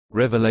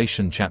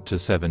Revelation chapter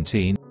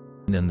 17.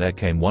 And there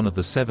came one of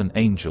the 7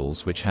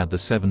 angels which had the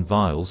 7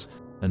 vials,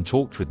 and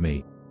talked with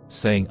me,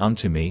 saying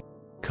unto me,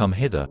 Come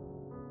hither.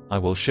 I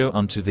will show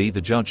unto thee the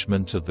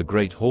judgment of the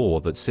great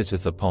whore that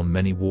sitteth upon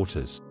many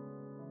waters,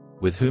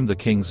 with whom the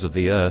kings of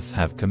the earth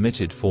have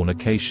committed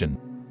fornication,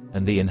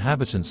 and the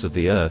inhabitants of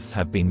the earth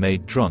have been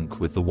made drunk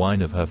with the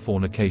wine of her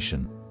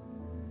fornication.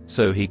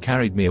 So he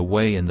carried me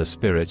away in the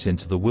spirit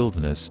into the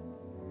wilderness,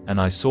 and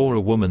I saw a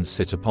woman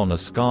sit upon a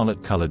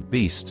scarlet-colored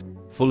beast,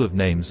 full of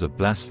names of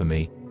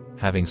blasphemy,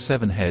 having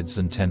 7 heads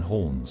and 10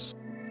 horns.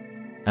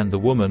 And the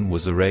woman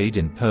was arrayed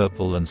in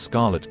purple and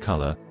scarlet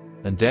color,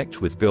 and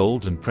decked with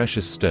gold and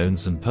precious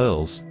stones and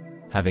pearls,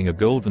 having a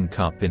golden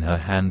cup in her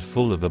hand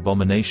full of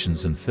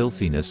abominations and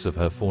filthiness of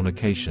her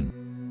fornication.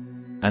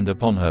 And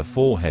upon her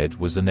forehead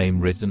was a name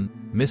written,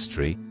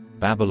 Mystery,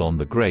 Babylon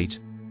the Great,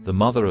 the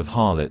mother of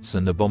harlots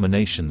and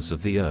abominations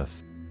of the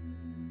earth.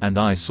 And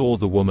I saw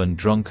the woman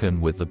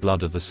drunken with the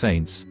blood of the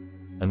saints,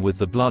 and with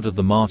the blood of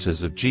the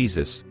martyrs of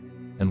Jesus,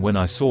 and when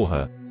I saw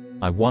her,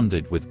 I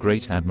wondered with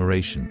great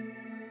admiration.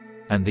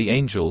 And the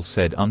angel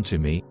said unto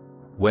me,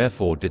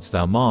 Wherefore didst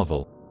thou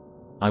marvel?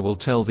 I will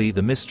tell thee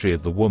the mystery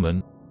of the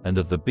woman, and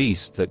of the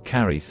beast that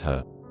carrieth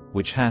her,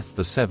 which hath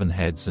the 7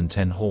 heads and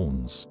 10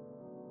 horns.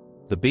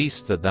 The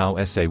beast that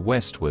thou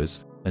sawest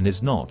was, and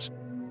is not,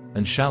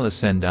 and shall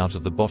ascend out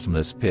of the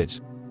bottomless pit,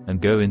 and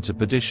go into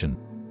perdition.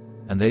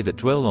 And they that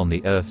dwell on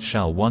the earth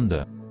shall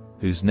wonder,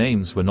 whose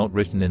names were not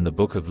written in the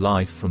book of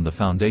life from the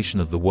foundation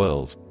of the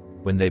world,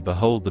 when they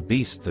behold the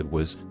beast that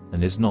was,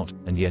 and is not,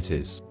 and yet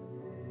is.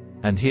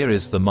 And here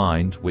is the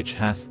mind which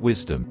hath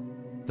wisdom.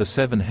 The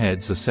 7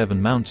 heads are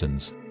 7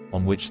 mountains,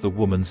 on which the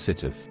woman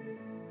sitteth.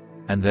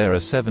 And there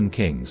are 7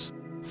 kings,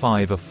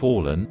 5 are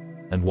fallen,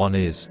 and 1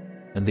 is,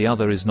 and the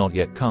other is not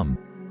yet come.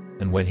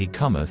 And when he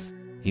cometh,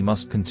 he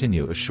must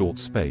continue a short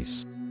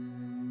space.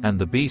 And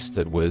the beast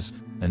that was,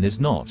 and is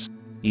not,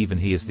 even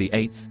he is the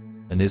 8th,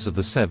 and is of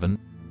the 7,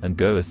 and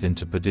goeth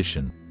into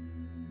perdition.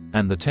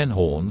 And the 10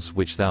 horns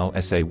which thou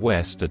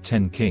sawest are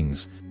 10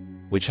 kings,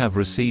 which have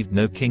received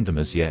no kingdom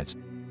as yet,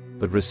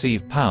 but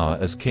receive power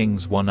as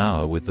kings 1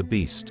 hour with the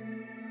beast.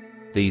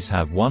 These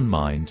have 1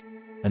 mind,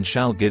 and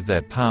shall give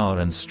their power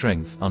and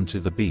strength unto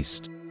the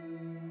beast.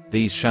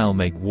 These shall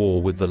make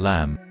war with the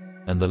Lamb,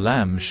 and the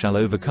Lamb shall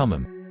overcome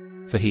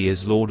them, for he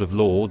is Lord of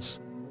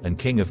lords, and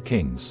King of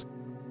kings,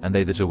 and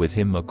they that are with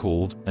him are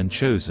called, and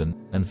chosen,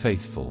 and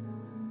faithful.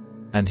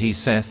 And he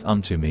saith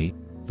unto me,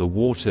 The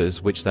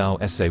waters which thou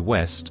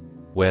sawest,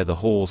 where the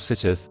whore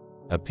sitteth,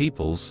 are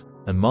peoples,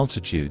 and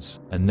multitudes,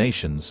 and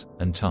nations,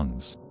 and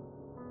tongues.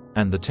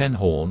 And the 10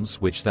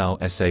 horns which thou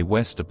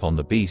sawest upon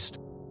the beast,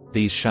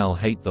 these shall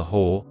hate the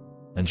whore,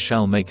 and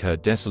shall make her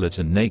desolate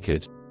and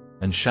naked,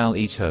 and shall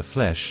eat her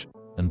flesh,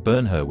 and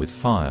burn her with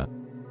fire.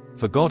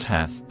 For God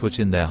hath put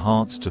in their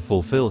hearts to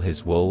fulfill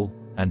his will,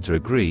 and to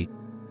agree,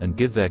 and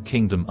give their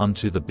kingdom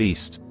unto the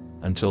beast,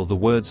 until the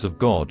words of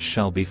God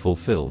shall be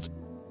fulfilled.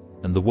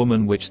 And the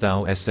woman which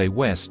thou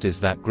sawest is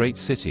that great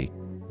city,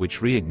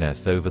 which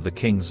reigneth over the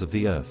kings of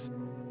the earth.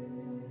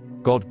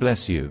 God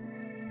bless you.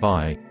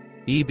 By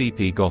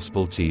EBP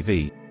Gospel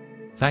TV.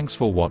 Thanks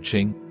for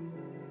watching.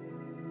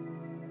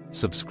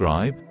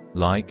 Subscribe,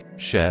 like,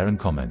 share and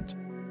comment.